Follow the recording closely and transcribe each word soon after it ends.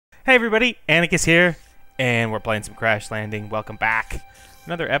Hey everybody, Antikas here, and we're playing some Crash Landing. Welcome back.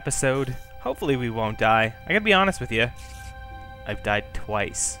 Another episode. Hopefully we won't die. I gotta be honest with you. I've died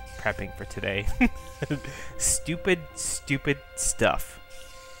twice prepping for today. Stupid stuff.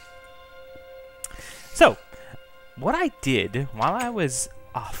 So, what I did while I was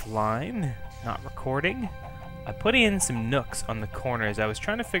offline, not recording, I put in some nooks on the corners. I was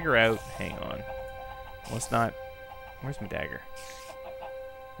trying to figure out... Hang on. Let's not... Where's my dagger?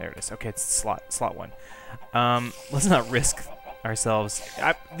 There it is. Okay, it's slot one. Let's not risk ourselves.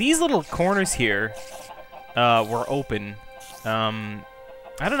 These little corners here were open. I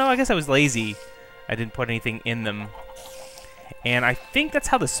don't know. I guess I was lazy. I didn't put anything in them. And I think that's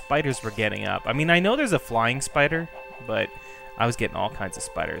how the spiders were getting up. I mean, I know there's a flying spider, but I was getting all kinds of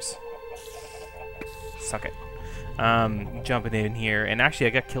spiders. Suck it. Jumping in here. And actually,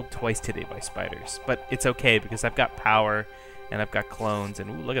 I got killed twice today by spiders. But it's okay because I've got power. And I've got clones, and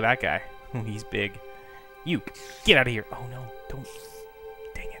ooh, look at that guy. Ooh, he's big. You, get out of here. Oh, no, don't.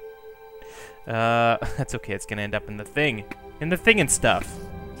 Dang it. That's okay. It's going to end up in the thing. In the thing and stuff.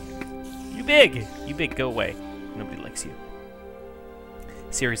 You big. You big, go away. Nobody likes you.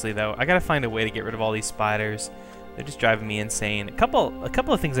 Seriously, though, I got to find a way to get rid of all these spiders. They're just driving me insane. A couple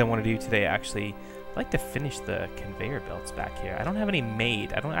of things I want to do today, actually. I'd like to finish the conveyor belts back here. I don't have any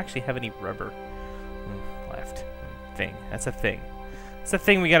made. I don't actually have any rubber left. Thing. That's a thing. It's a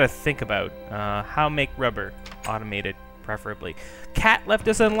thing we gotta think about. How make rubber automated, preferably. Kat left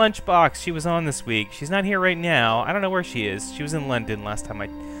us a lunchbox. She was on this week. She's not here right now. I don't know where she is. She was in London last time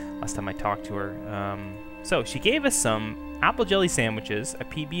I talked to her. So she gave us some apple jelly sandwiches, a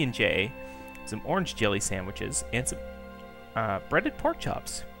PB&J, some orange jelly sandwiches, and some breaded pork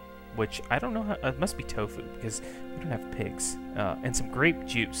chops, which I don't know how. It must be tofu because we don't have pigs. And some grape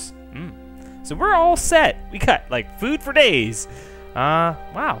juice. So we're all set. We got, like, food for days.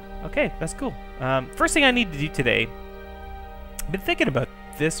 Wow. Okay, that's cool. First thing I need to do today, I've been thinking about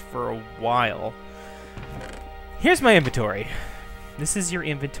this for a while. Here's my inventory. This is your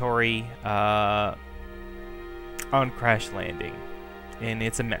inventory on Crash Landing, and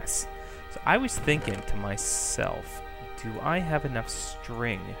it's a mess. So I was thinking to myself, do I have enough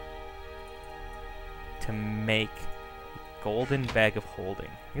string to make golden bag of holding?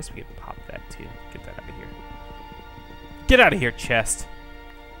 I guess we could pop that too. Get that out of here. Get out of here, chest.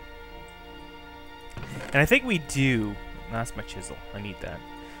 And I think we do. No, that's my chisel. I need that.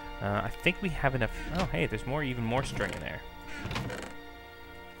 I think we have enough. Oh, hey, there's more, even more string in there.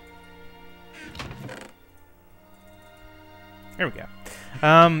 There we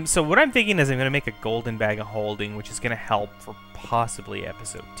go. So what I'm thinking is I'm going to make a golden bag of holding, which is going to help for possibly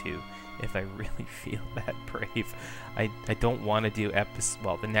episode 2. If I really feel that brave. I don't want to do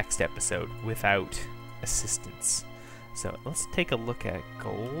the next episode without assistance. So let's take a look at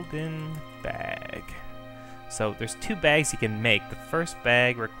golden bag. So there's 2 bags you can make. The first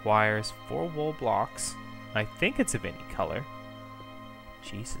bag requires 4 wool blocks. I think it's of any color.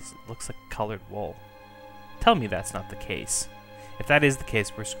 Jesus, it looks like colored wool. Tell me that's not the case. If that is the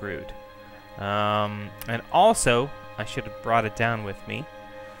case, we're screwed. And also, I should have brought it down with me.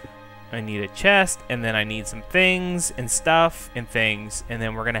 I need a chest, and then I need some things, and stuff, and things, and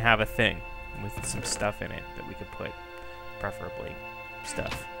then we're going to have a thing with some stuff in it that we could put, preferably,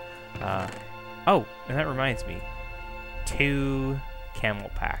 stuff. Oh, and that reminds me. 2 camel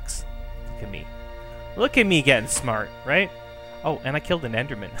packs. Look at me. Look at me getting smart, right? Oh, and I killed an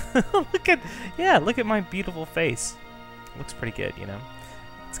Enderman. Look at my beautiful face. Looks pretty good, you know?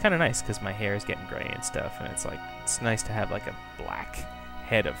 It's kind of nice, because my hair is getting gray and stuff, and it's nice to have, like, a black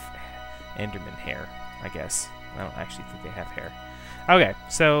head of Enderman hair, I guess. I don't actually think they have hair. Okay,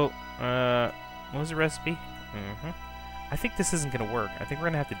 so, what was the recipe? I think this isn't going to work. I think we're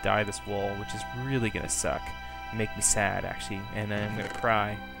going to have to dye this wool, which is really going to suck. And make me sad, actually. And then I'm going to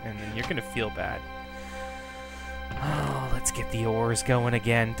cry. And then you're going to feel bad. Oh, let's get the ores going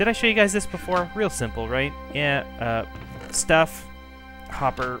again. Did I show you guys this before? Real simple, right? Yeah, stuff,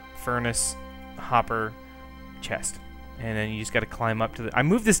 hopper, furnace, hopper, chest. And then you just got to climb up to the... I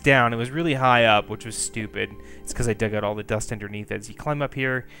moved this down. It was really high up, which was stupid. It's because I dug out all the dust underneath it. So you climb up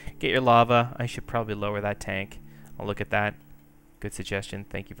here, get your lava. I should probably lower that tank. I'll look at that. Good suggestion.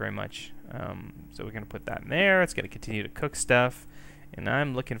 Thank you very much. So we're going to put that in there. It's going to continue to cook stuff. And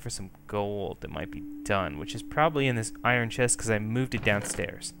I'm looking for some gold that might be done, which is probably in this iron chest because I moved it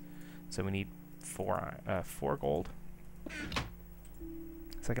downstairs. So we need 4 gold.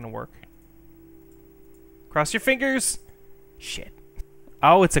 Is that going to work? Cross your fingers. Shit.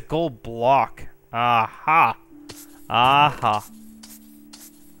 Oh, it's a gold block. Aha. Aha.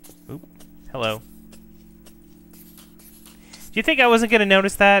 Oop. Hello. you think I wasn't gonna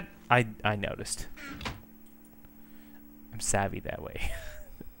notice that? I noticed. I'm savvy that way.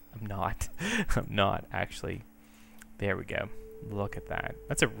 I'm not. I'm not, actually. There we go. Look at that.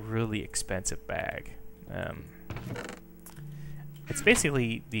 That's a really expensive bag. It's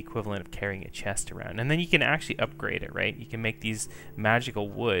basically the equivalent of carrying a chest around. And then you can actually upgrade it, right? You can make these magical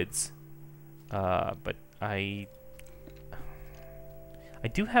woods. But I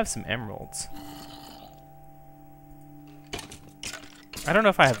do have some emeralds. I don't know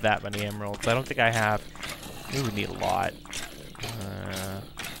if I have that many emeralds. I don't think I have. We would need a lot.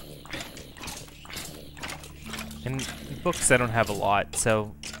 And books, I don't have a lot.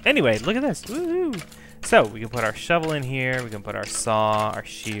 So, anyway, look at this. Woohoo! So, we can put our shovel in here. We can put our saw, our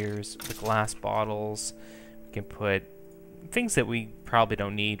shears, the glass bottles. We can put things that we probably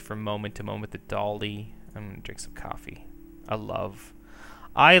don't need from moment to moment. The dolly. I'm going to drink some coffee. I love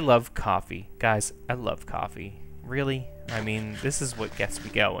coffee. Guys, I love coffee. Really? I mean, this is what gets me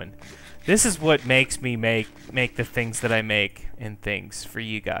going. This is what makes me make the things that I make and things for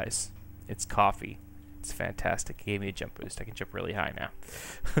you guys. It's coffee. It's fantastic. It gave me a jump boost. I can jump really high now.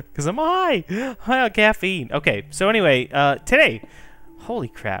 Because I'm high on caffeine. Okay, so anyway, today, holy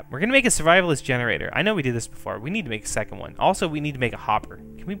crap, we're going to make a survivalist generator. I know we did this before. We need to make a second one. Also, we need to make a hopper.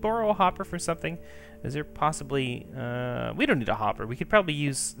 Can we borrow a hopper from something? Is there possibly... we don't need a hopper. We could probably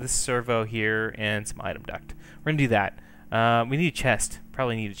use this servo here and some item duct. We're going to do that. We need a chest.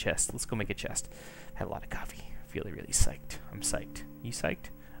 Probably need a chest. Let's go make a chest. Had a lot of coffee. Feeling really psyched. I'm psyched. You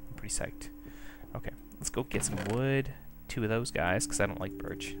psyched? I'm pretty psyched. Okay, let's go get some wood. 2 of those guys, because I don't like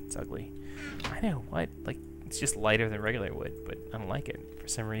birch. It's ugly. I know, what? Like, it's just lighter than regular wood, but I don't like it. For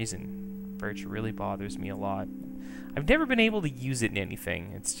some reason, birch really bothers me a lot. I've never been able to use it in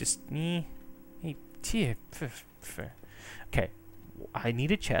anything. It's just, okay, I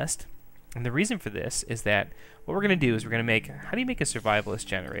need a chest. And the reason for this is that what we're going to do is we're going to make... How do you make a survivalist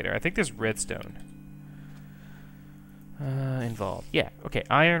generator? I think there's redstone involved. Yeah, okay.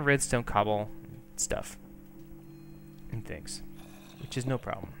 Iron, redstone, cobble, stuff. And things. Which is no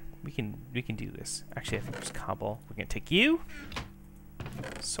problem. We can do this. Actually, I think there's cobble. We're going to take you.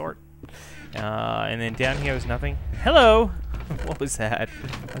 Sort. And then down here there's nothing. Hello! What was that?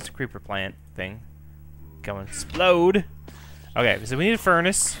 That's a creeper plant thing. Going explode. Okay, so we need a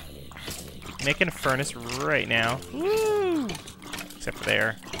furnace. Making a furnace right now. Woo! Except for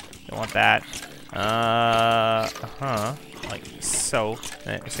there. Don't want that. Like so.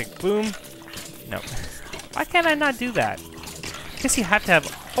 And it's like boom. No. Why can't I not do that? I guess you have to have...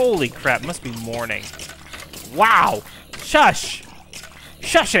 Holy crap, must be morning. Wow! Shush!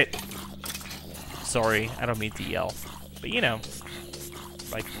 Shush it! Sorry, I don't mean to yell. But you know,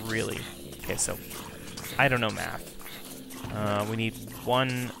 like really. Okay, so I don't know math. We need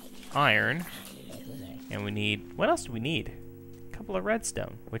 1 iron. And we need... What else do we need? A couple of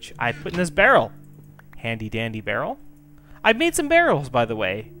redstone, which I put in this barrel. Handy dandy barrel. I made some barrels, by the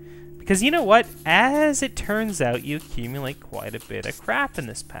way. Because you know what? As it turns out, you accumulate quite a bit of crap in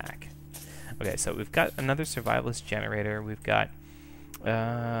this pack. Okay, so we've got another survivalist generator. We've got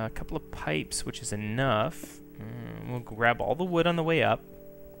a couple of pipes, which is enough. We'll grab all the wood on the way up.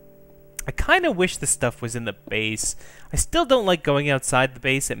 I kind of wish this stuff was in the base. I still don't like going outside the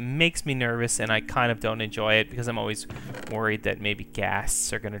base. It makes me nervous, and I kind of don't enjoy it because I'm always worried that maybe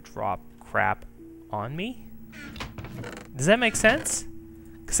ghasts are going to drop crap on me. Does that make sense?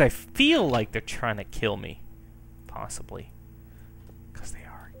 Because I feel like they're trying to kill me. Possibly. Because they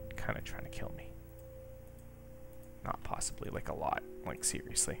are kind of trying to kill me. Not possibly, like a lot. Like,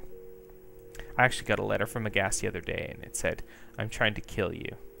 seriously. I actually got a letter from a ghast the other day, and it said, "I'm trying to kill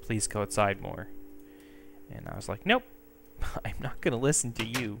you. Please go outside more." And I was like, nope. I'm not going to listen to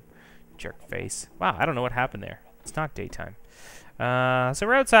you, jerk face. Wow, I don't know what happened there. It's not daytime. So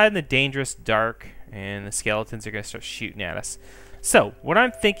we're outside in the dangerous dark, and the skeletons are going to start shooting at us. So, what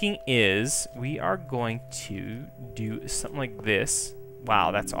I'm thinking is we are going to do something like this.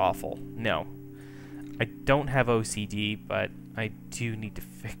 Wow, that's awful. No. I don't have OCD, but I do need to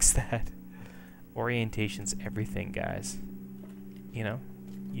fix that. Orientation's everything, guys. You know?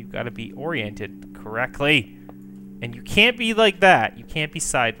 You've got to be oriented correctly. And you can't be like that. You can't be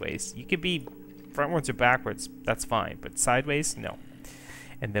sideways. You could be frontwards or backwards. That's fine. But sideways, no.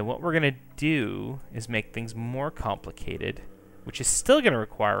 And then what we're going to do is make things more complicated, which is still going to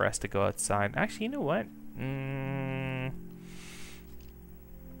require us to go outside. Actually, you know what?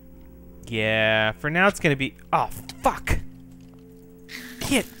 Yeah, for now it's going to be... Oh, fuck!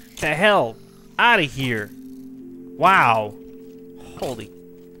 Get the hell out of here! Wow! Holy...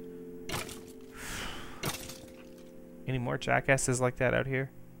 Any more jackasses like that out here?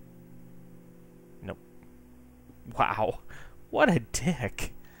 Nope. Wow. What a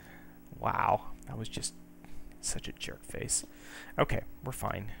dick. Wow. That was just such a jerk face. Okay, we're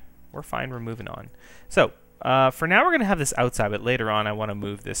fine. We're fine. We're moving on. So, for now, we're going to have this outside, but later on, I want to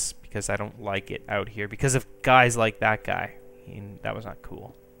move this because I don't like it out here because of guys like that guy. And that was not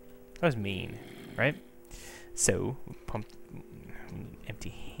cool. That was mean, right? So, pump empty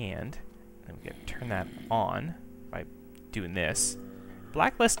hand. Then we got to turn that on by doing this.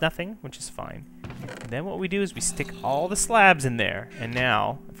 Blacklist nothing, which is fine. And then what we do is we stick all the slabs in there. And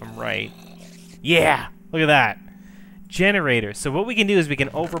now, if I'm right, yeah, look at that. Generator. So what we can do is we can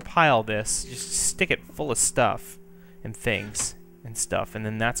overpile this, just stick it full of stuff and things and stuff, and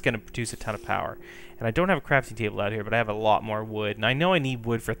then that's going to produce a ton of power. And I don't have a crafting table out here, but I have a lot more wood. And I know I need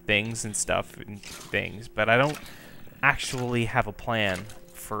wood for things and stuff and things, but I don't actually have a plan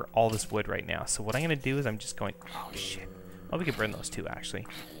for all this wood right now. So what I'm going to do is I'm just going, oh shit. Well, we can burn those too, actually,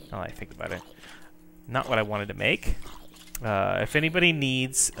 now that I think about it. Not what I wanted to make. If anybody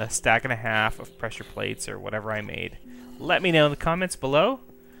needs a stack and a half of pressure plates or whatever I made, let me know in the comments below,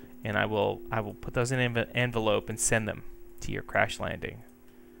 and I will put those in an envelope and send them to your crash landing.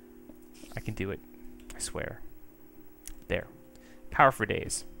 I can do it, I swear. There. Power for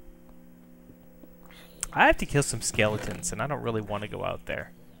days. I have to kill some skeletons, and I don't really want to go out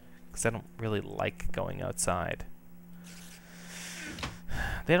there because I don't really like going outside.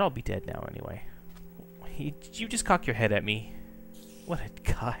 They'd all be dead now anyway. Did you just cock your head at me? What a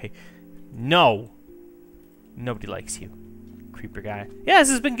guy. No! Nobody likes you, creeper guy. Yeah, this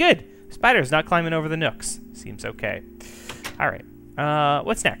has been good. Spiders not climbing over the nooks. Seems okay. Alright.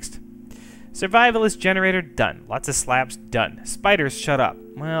 What's next? Survivalist generator done. Lots of slabs done. Spiders, shut up.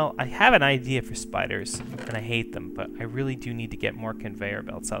 Well, I have an idea for spiders, and I hate them, but I really do need to get more conveyor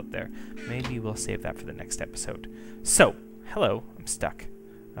belts out there. Maybe we'll save that for the next episode. So, hello. I'm stuck.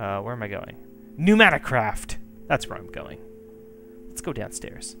 Where am I going? Pneumaticraft. That's where I'm going. Let's go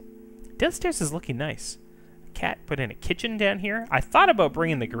downstairs. Downstairs is looking nice. Cat put in a kitchen down here. I thought about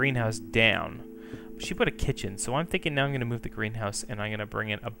bringing the greenhouse down. She put a kitchen, so I'm thinking now I'm going to move the greenhouse and I'm going to bring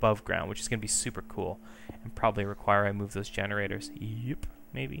it above ground, which is going to be super cool and probably require I move those generators. Yep,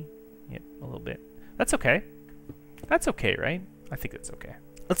 maybe. Yep, a little bit. That's okay. That's okay, right? I think that's okay.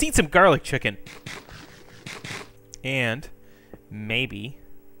 Let's eat some garlic chicken. And maybe...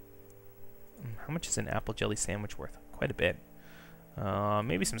 how much is an apple jelly sandwich worth? Quite a bit.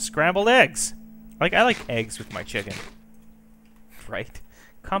 Maybe some scrambled eggs. I like eggs with my chicken. Right?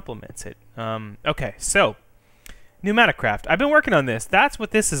 Complements it. Okay, so Pneumaticraft. I've been working on this. That's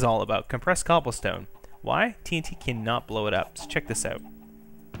what this is all about. Compressed cobblestone. Why? TNT cannot blow it up. So check this out.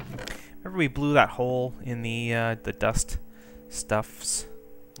 Remember we blew that hole in the dust stuffs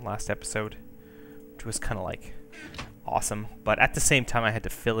last episode? Which was kind of like awesome. But at the same time I had to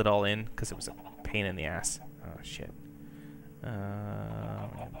fill it all in because it was a pain in the ass. Oh, shit. Get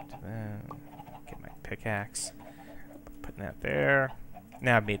my pickaxe. Putting that there.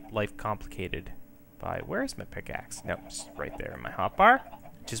 Now I've made life complicated by... where's my pickaxe? No, it's right there in my hotbar,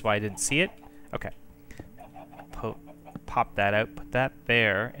 which is why I didn't see it. Okay. Pop that out, put that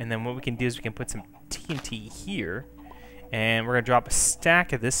there, and then what we can do is we can put some TNT here, and we're going to drop a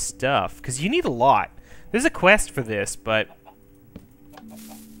stack of this stuff, because you need a lot. There's a quest for this, but...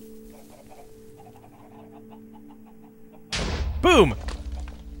 boom!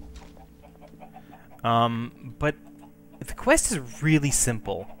 But the quest is really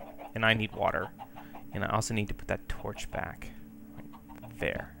simple, and I need water. And I also need to put that torch back. Right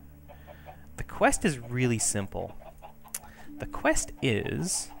there. The quest is really simple. The quest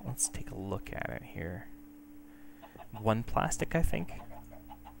is... let's take a look at it here. 1 plastic, I think.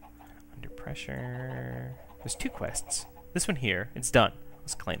 Under pressure... there's 2 quests. This one here, it's done.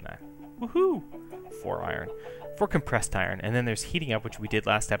 Let's claim that. Woohoo! 4 iron. 4 compressed iron. And then there's heating up, which we did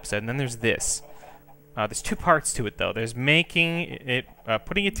last episode. And then there's this. There's 2 parts to it, though. There's making it,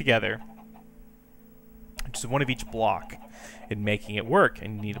 putting it together, which is 1 of each block, and making it work,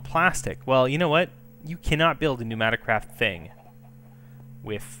 and you need a plastic. Well, you know what? You cannot build a Pneumaticraft thing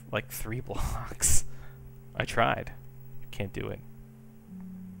with, like, 3 blocks. I tried. You can't do it.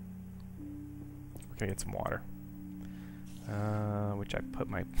 We're gonna get some water. Which I put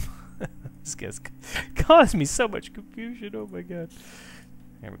my... this guy's caused me so much confusion. Oh, my God.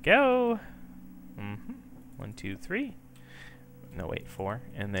 There we go. 1, 2, 3. No, wait, 4.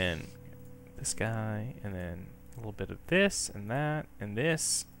 And then this guy, and then a little bit of this, and that, and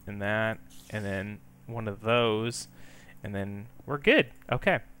this, and that, and then 1 of those, and then we're good.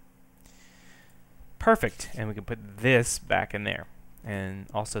 Okay. Perfect. And we can put this back in there, and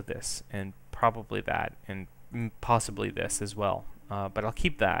also this, and probably that, and possibly this as well. But I'll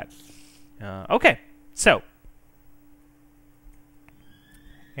keep that. Okay, so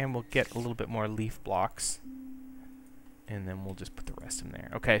And we'll get a little bit more leaf blocks. And then we'll just put the rest in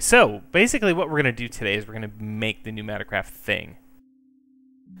there. Okay, so basically what we're going to do today is we're going to make the pneumaticraft thing.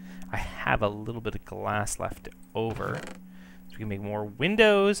 I have a little bit of glass left over. So we can make more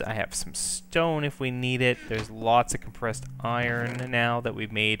windows. I have some stone if we need it. There's lots of compressed iron now that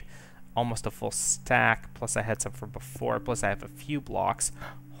we've made almost a full stack. Plus I had some from before. Plus I have a few blocks.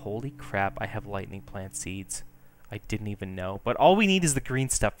 Holy crap, I have lightning plant seeds. I didn't even know. But all we need is the green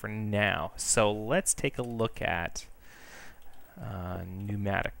stuff for now. So let's take a look at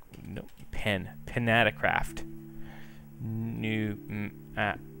pneumaticraft.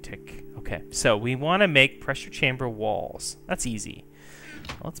 Pneumatic. Okay, so we want to make pressure chamber walls. That's easy.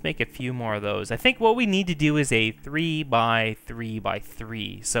 Let's make a few more of those. I think what we need to do is a 3 by 3 by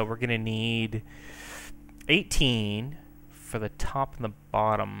 3. So we're going to need 18 for the top and the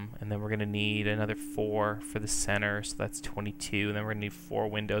bottom, and then we're going to need another 4 for the center, so that's 22, and then we're going to need 4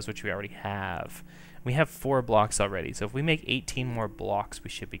 windows, which we already have. We have 4 blocks already, so if we make 18 more blocks, we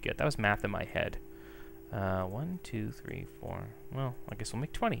should be good. That was math in my head. 1, 2, 3, 4. Well, I guess we'll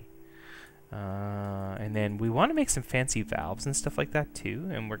make 20. And then we want to make some fancy valves and stuff like that too,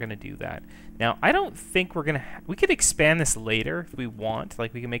 and we're going to do that. Now, I don't think we're going to... we could expand this later if we want.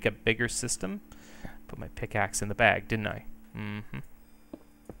 Like, we can make a bigger system. Put my pickaxe in the bag, didn't I? Mm-hmm.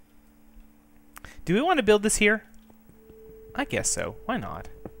 Do we want to build this here? I guess so. Why not?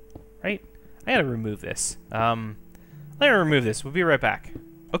 Right? I gotta remove this. Let me remove this. We'll be right back.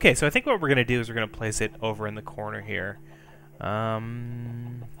 Okay, so I think what we're gonna do is we're gonna place it over in the corner here. Got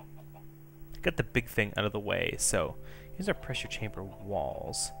the big thing out of the way. So here's our pressure chamber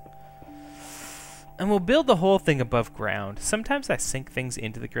walls. And we'll build the whole thing above ground. Sometimes I sink things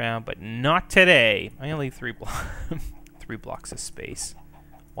into the ground, but not today. I only leave 3 blocks of space.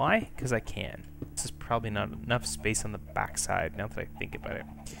 Why? Because I can. This is probably not enough space on the backside now that I think about it.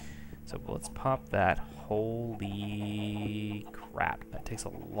 So let's pop that. Holy crap. That takes a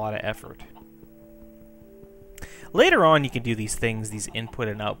lot of effort. Later on you can do these things, these input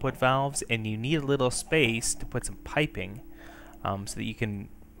and output valves, and you need a little space to put some piping so that you can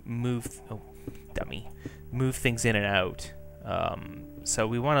move... oh, dummy. Move things in and out. So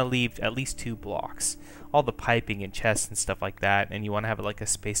we want to leave at least 2 blocks. All the piping and chests and stuff like that, and you want to have like a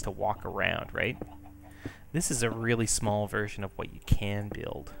space to walk around, right? This is a really small version of what you can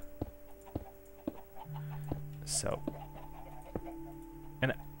build. So,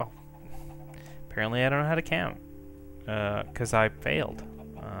 and oh, apparently I don't know how to count because I failed.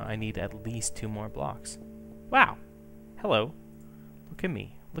 I need at least 2 more blocks. Wow. Hello. Look at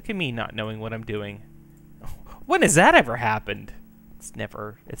me. Look at me not knowing what I'm doing. When has that ever happened? It's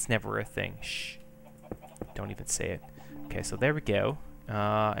never a thing. Shh. Don't even say it. Okay, so there we go.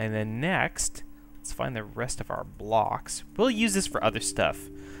 And then next, let's find the rest of our blocks. We'll use this for other stuff.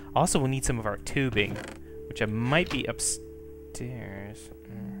 Also, we'll need some of our tubing, which I might be upstairs.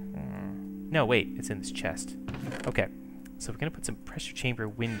 No, wait, it's in this chest. Okay, so we're gonna put some pressure chamber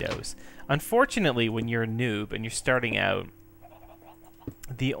windows. Unfortunately, when you're a noob and you're starting out,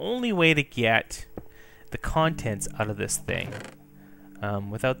 the only way to get the contents out of this thing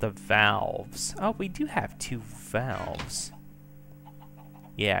without the valves... oh, we do have 2 valves.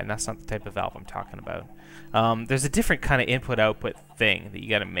 Yeah, and that's not the type of valve I'm talking about. There's a different kind of input-output thing that you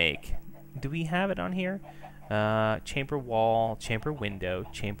gotta make. Do we have it on here? Chamber wall, chamber window,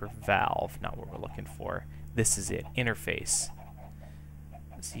 chamber valve. Not what we're looking for. This is it. Interface.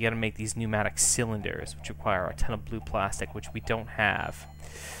 So you gotta make these pneumatic cylinders, which require a ton of blue plastic, which we don't have.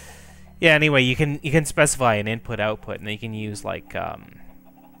 Yeah, anyway, you can specify an input-output, and then you can use, like,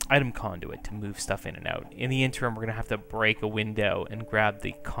 item conduit to move stuff in and out. In the interim, we're gonna have to break a window and grab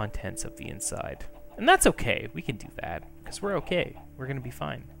the contents of the inside. And that's okay. We can do that, because we're okay. We're gonna be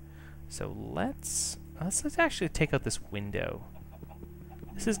fine. So let's actually take out this window.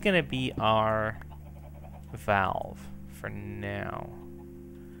 This is gonna be our valve for now.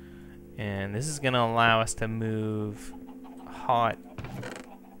 And this is gonna allow us to move hot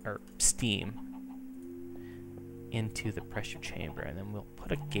or steam into the pressure chamber, and then we'll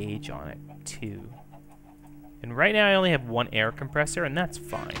put a gauge on it too. And right now I only have 1 air compressor, and that's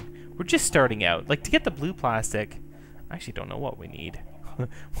fine. We're just starting out. Like, to get the blue plastic, I actually don't know what we need.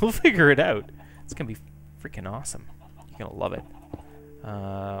 We'll figure it out. It's gonna be freaking awesome. You're gonna love it.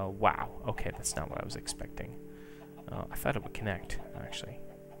 Wow. Okay, that's not what I was expecting. I thought it would connect, actually.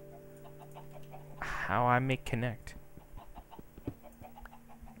 How I make connect?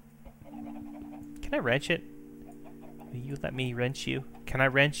 Can I wrench it? Will you let me wrench you? Can I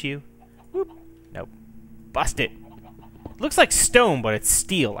wrench you? Whoop. Nope. Bust it. Looks like stone, but it's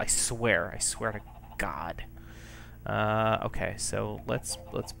steel. I swear. I swear to God. Okay, so let's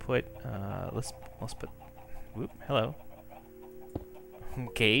put whoop, hello.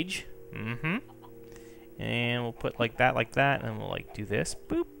 Gauge. Mm-hmm. And we'll put like that, and then we'll like do this.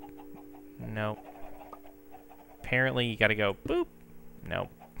 Boop. Nope. Apparently you gotta go boop. Nope.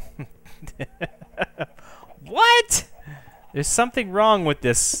 What? There's something wrong with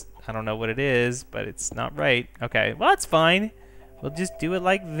this. I don't know what it is, but it's not right. Okay, well, it's fine. We'll just do it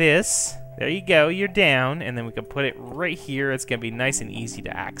like this. There you go, you're down, and then we can put it right here. It's gonna be nice and easy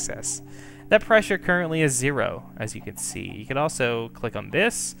to access. That pressure currently is 0, as you can see. You can also click on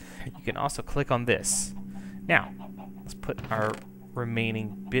this. You can also click on this. Now, let's put our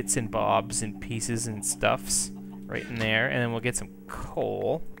remaining bits and bobs and pieces and stuffs right in there, and then we'll get some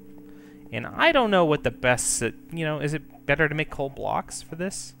coal. And I don't know what the best, you know, is it better to make coal blocks for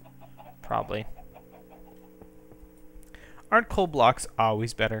this? Probably. Aren't coal blocks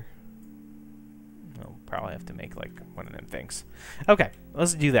always better? We'll probably have to make like one of them things. Okay,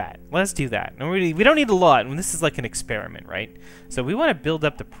 let's do that. Let's do that. And we don't need a lot, and this is like an experiment, right? So we want to build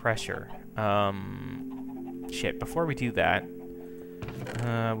up the pressure. Shit, before we do that,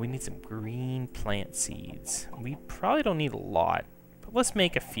 we need some green plant seeds. We probably don't need a lot, but let's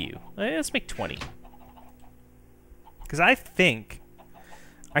make a few. Let's make 20. Because I think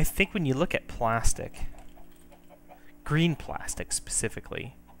when you look at plastic, green plastic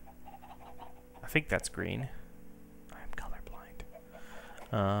specifically, I think that's green. I'm colorblind.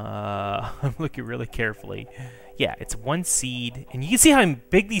 I'm looking really carefully. Yeah, it's one seed, and you can see how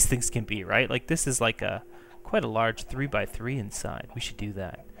big these things can be, right? Like this is like quite a large 3x3 inside. We should do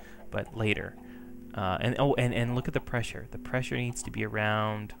that, but later. And look at the pressure. The pressure needs to be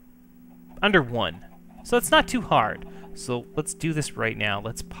around under 1. So it's not too hard. So let's do this right now.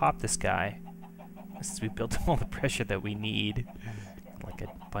 Let's pop this guy. Since we built all the pressure that we need. Like a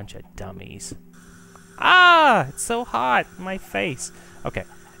bunch of dummies. Ah! It's so hot in my face. Okay.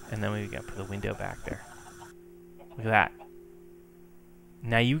 And then we gotta put the window back there. Look at that.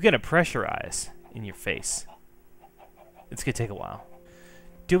 Now you're gonna pressurize in your face. It's gonna take a while.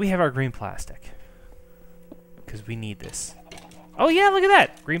 Do we have our green plastic? Because we need this. Oh yeah, look at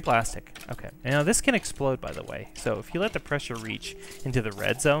that! Green plastic. Okay. Now this can explode, by the way. So if you let the pressure reach into the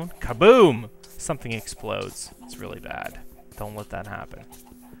red zone, kaboom! Something explodes. It's really bad. Don't let that happen.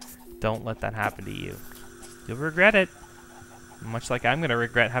 Don't let that happen to you. You'll regret it. Much like I'm gonna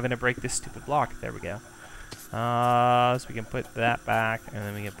regret having to break this stupid block. There we go. So we can put that back, and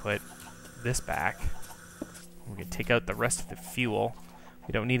then we can put this back. We can take out the rest of the fuel.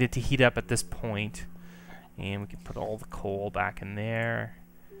 We don't need it to heat up at this point. And we can put all the coal back in there.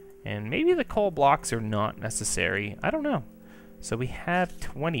 And maybe the coal blocks are not necessary. I don't know. So we have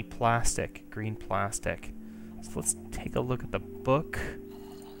 20 plastic, green plastic. So let's take a look at the book.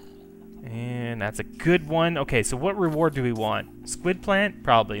 And that's a good one. Okay, so what reward do we want? Squid plant?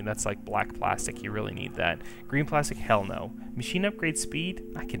 Probably. That's like black plastic. You really need that. Green plastic? Hell no. Machine upgrade speed?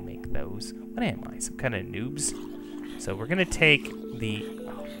 I can make those. What am I? Some kind of noobs? So we're going to take the...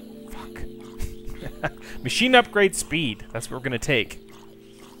 Oh, fuck. Machine upgrade speed. That's what we're going to take.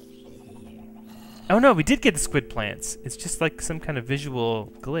 Oh no, we did get the squid plants. It's just like some kind of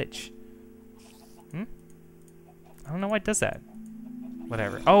visual glitch. I don't know why it does that.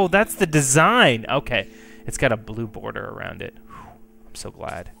 Whatever. Oh, that's the design. Okay. It's got a blue border around it. Whew. I'm so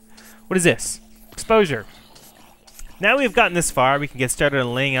glad. What is this? Exposure. Now we've gotten this far, we can get started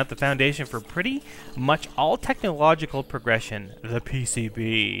on laying out the foundation for pretty much all technological progression, the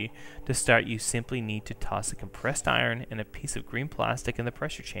PCB. To start, you simply need to toss a compressed iron and a piece of green plastic in the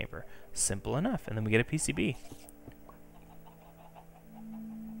pressure chamber. Simple enough. And then we get a PCB.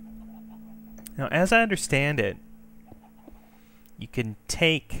 Now, as I understand it, you can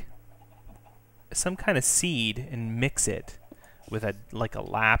take some kind of seed and mix it with like a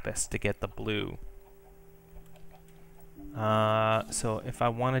lapis to get the blue. So if I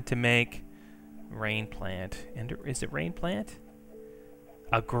wanted to make rain plant, and is it rain plant?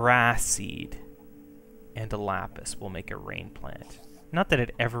 A grass seed and a lapis will make a rain plant. Not that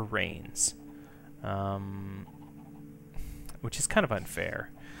it ever rains, which is kind of unfair.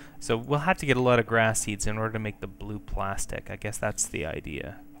 So we'll have to get a lot of grass seeds in order to make the blue plastic. I guess that's the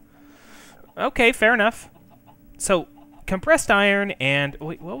idea. Okay, fair enough. So compressed iron and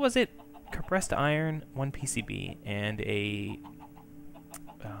wait, what was it? Compressed iron, 1 PCB, and a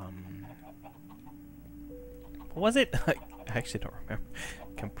what was it? I actually don't remember.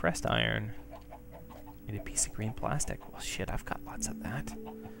 Compressed iron and a piece of green plastic. Well, shit, I've got lots of that.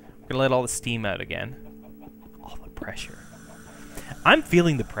 We're gonna let all the steam out again. All the pressure. I'm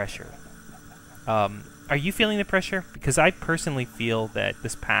feeling the pressure. Are you feeling the pressure? Because I personally feel that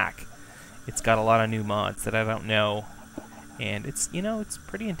this pack It's got a lot of new mods that I don't know, and it's, you know, it's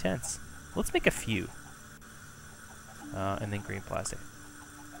pretty intense. Let's make a few. And then green plastic.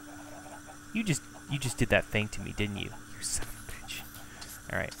 You just did that thing to me, didn't you? You son of a bitch.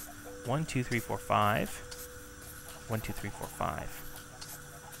 All right. 1, 2, 3, 4, 5. 1, 2, 3, 4,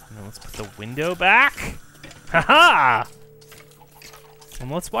 5. And then let's put the window back. Haha! And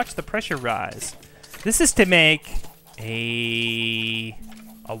let's watch the pressure rise. This is to make a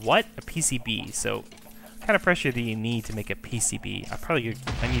what? A PCB. So, what kind of pressure do you need to make a PCB?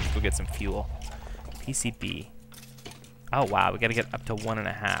 I need to go get some fuel. PCB. Oh wow, we gotta get up to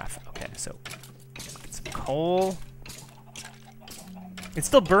 1.5. Okay, so get some coal. It's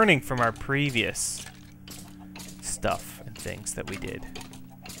still burning from our previous stuff and things that we did.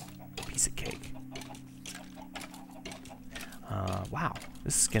 Piece of cake. Wow,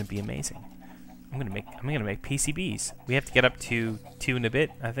 this is gonna be amazing. I'm gonna make PCBs. We have to get up to 2 and a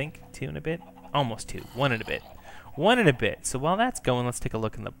bit, I think. 2 and a bit? Almost 2. 1 and a bit. 1 and a bit. So while that's going, let's take a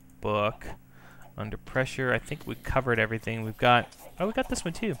look in the book. Under pressure, I think we covered everything. We've got, oh, we got this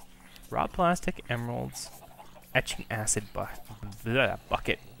one too. Raw plastic, emeralds, etching acid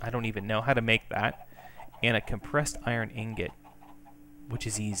bucket. I don't even know how to make that. And a compressed iron ingot, which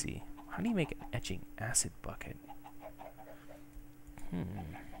is easy. How do you make an etching acid bucket?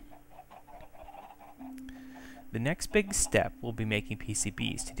 The next big step will be making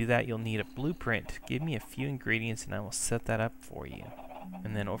PCBs. To do that, you'll need a blueprint. Give me a few ingredients and I will set that up for you.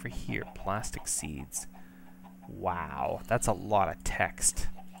 And then over here, plastic seeds. Wow, that's a lot of text.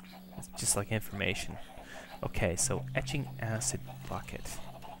 It's just like information. Okay, so etching acid bucket.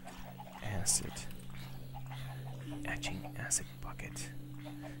 Acid. Etching acid bucket.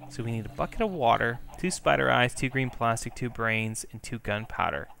 So we need a bucket of water, 2 spider eyes, 2 green plastic, 2 brains, and 2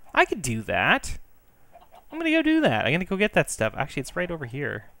 gunpowder. I could do that. I'm gonna go do that. I'm gonna go get that stuff. Actually, it's right over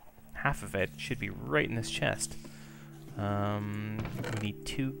here. Half of it should be right in this chest. We need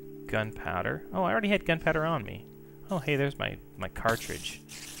 2 gunpowder. Oh, I already had gunpowder on me. Oh, hey, there's my cartridge.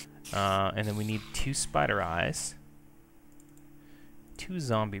 And then we need 2 spider eyes. 2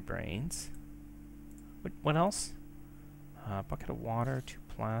 zombie brains. What else? Bucket of water, 2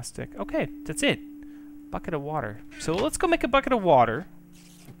 plastic. Okay, that's it. Bucket of water. So let's go make a bucket of water.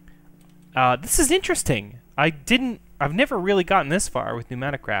 This is interesting. I've never really gotten this far with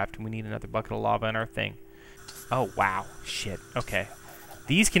Pneumaticraft, and we need another bucket of lava in our thing. Oh, wow. Shit. Okay.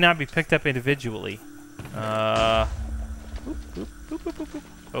 These cannot be picked up individually. Boop, boop, boop, boop, boop, boop.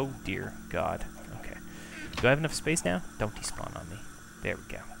 Oh, dear God. Okay. Do I have enough space now? Don't despawn on me. There we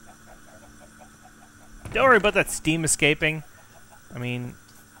go. Don't worry about that steam escaping. I mean,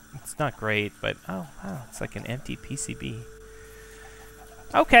 it's not great, but... Oh, wow. It's like an empty PCB.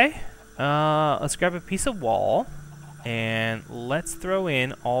 Okay. Let's grab a piece of wall. And let's throw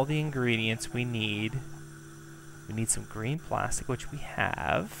in all the ingredients we need. We need some green plastic, which we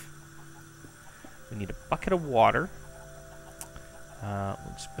have. We need a bucket of water.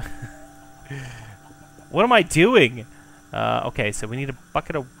 What am I doing? Okay, so we need a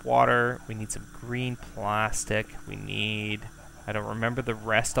bucket of water. We need some green plastic. We need... I don't remember the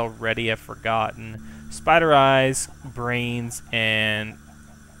rest already. I've forgotten. Spider eyes, brains, and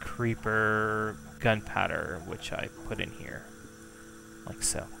creeper gunpowder, which I put in here. Like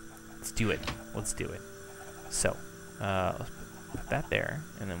so. Let's do it. Let's do it. So, let's put that there,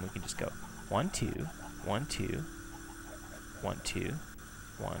 and then we can just go 1, 2, 1, 2, 1, 2,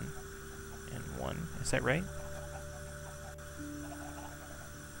 1, and 1. Is that right?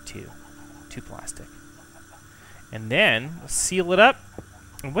 2 plastic. And then, let's seal it up.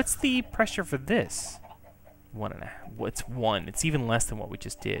 And what's the pressure for this? 1.5. What's 1? It's even less than what we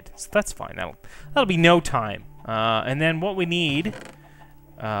just did. So that's fine. That'll be no time. And then what we need...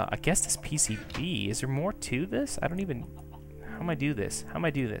 I guess this PCB, is there more to this? I don't even, how am I do this? How am I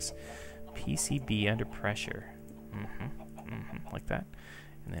do this? PCB under pressure. Like that.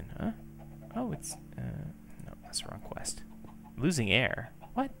 And then, oh, it's, no, that's the wrong quest. Losing air.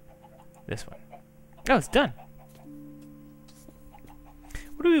 What? This one. Oh, it's done.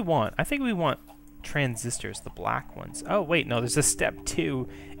 What do we want? I think we want transistors, the black ones. Oh, wait, no, there's a step 2.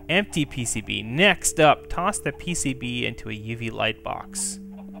 Empty PCB. Next up, toss the PCB into a UV light box.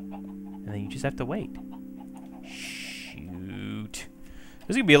 And then you just have to wait. Shoot. This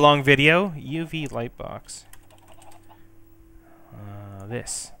is going to be a long video. UV light box.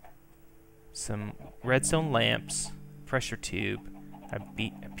 This. Some redstone lamps. Pressure tube. A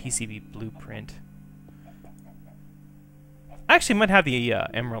PCB blueprint. I actually might have the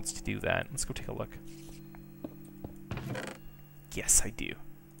emeralds to do that. Let's go take a look. Yes, I do.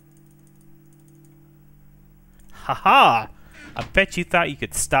 Haha! I bet you thought you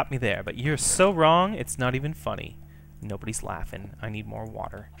could stop me there, but you're so wrong, it's not even funny. Nobody's laughing. I need more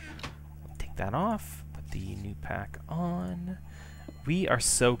water. Take that off. Put the new pack on. We are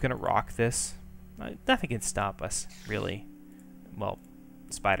so gonna rock this. Nothing can stop us, really. Well,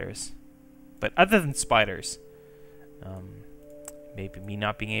 spiders. But other than spiders, maybe me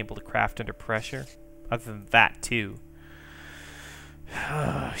not being able to craft under pressure. Other than that, too.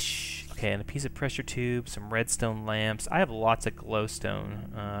 Okay, and a piece of pressure tube, some redstone lamps. I have lots of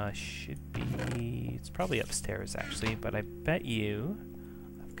glowstone. Should be... It's probably upstairs, actually, but I bet you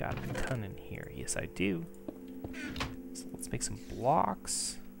I've got a ton in here. Yes, I do. So let's make some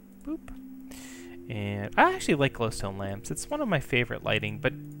blocks. Boop. And I actually like glowstone lamps. It's one of my favorite lighting,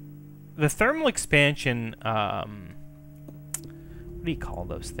 but the thermal expansion, what do you call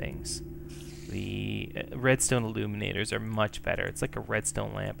those things? The redstone illuminators are much better. It's like a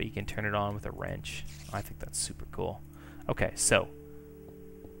redstone lamp, but you can turn it on with a wrench. I think that's super cool. Okay, so.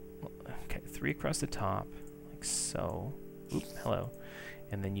 Okay, 3 across the top, like so. Oop, hello.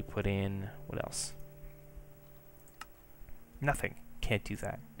 And then you put in, what else? Nothing. Can't do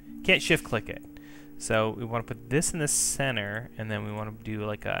that. Can't shift click it. So we want to put this in the center, and then we want to do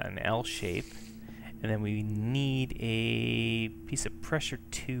like an L shape. And then we need a piece of pressure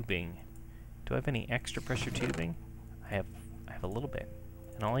tubing. Do I have any extra pressure tubing? I have a little bit.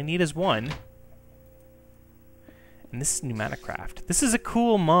 And all I need is 1. And this is Pneumaticraft. This is a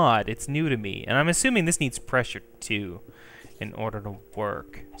cool mod. It's new to me. And I'm assuming this needs pressure too in order to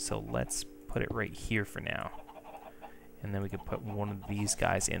work. So let's put it right here for now. And then we can put one of these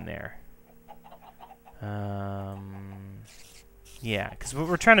guys in there. Yeah, because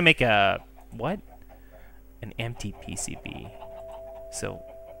we're trying to make a... What? An empty PCB. So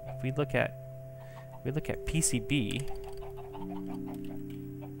if we look at PCB.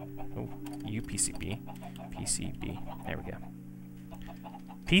 Oh, UPCB. PCB. There we go.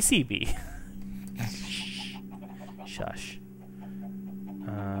 PCB. Shush.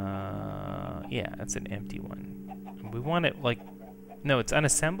 Yeah, that's an empty one. We want it like... No, it's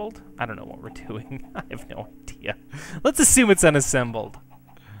unassembled? I don't know what we're doing. I have no idea. Let's assume it's unassembled.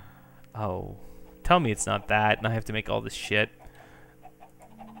 Oh. Tell me it's not that, and I have to make all this shit.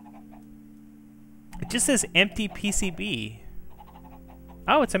 It just says empty PCB.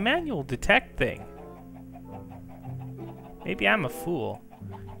 Oh, it's a manual detect thing. Maybe I'm a fool.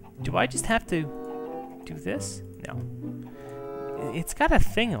 Do I just have to do this? No. It's got a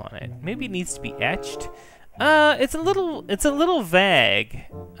thing on it. Maybe it needs to be etched. It's a little vague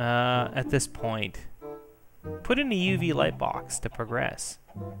at this point. Put in a UV light box to progress.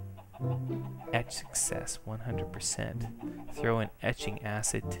 Etch success 100%. Throw in etching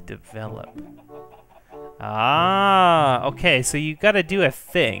acid to develop. Ah, okay, so you gotta do a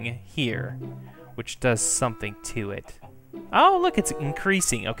thing here, which does something to it. Oh, look, it's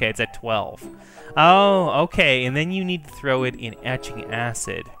increasing. Okay, it's at 12. Oh, okay, and then you need to throw it in etching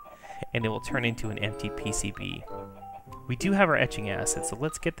acid, and it will turn into an empty PCB. We do have our etching acid, so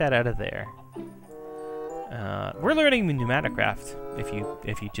let's get that out of there. We're learning Pneumaticraft,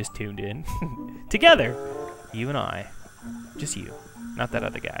 if you just tuned in. Together, you and I. Just you, not that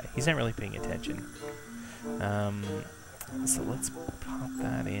other guy. He's not really paying attention. So let's pop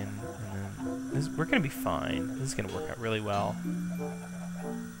that in, and then we're gonna be fine. This is gonna work out really well.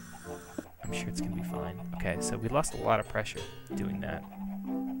 I'm sure it's gonna be fine. Okay, so we lost a lot of pressure doing that.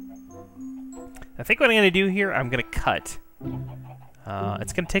 I think what I'm gonna do here, I'm gonna cut.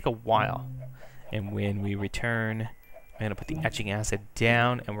 It's gonna take a while, and when we return, I'm gonna put the etching acid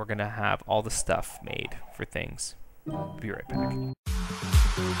down, and we're gonna have all the stuff made for things. Be right back.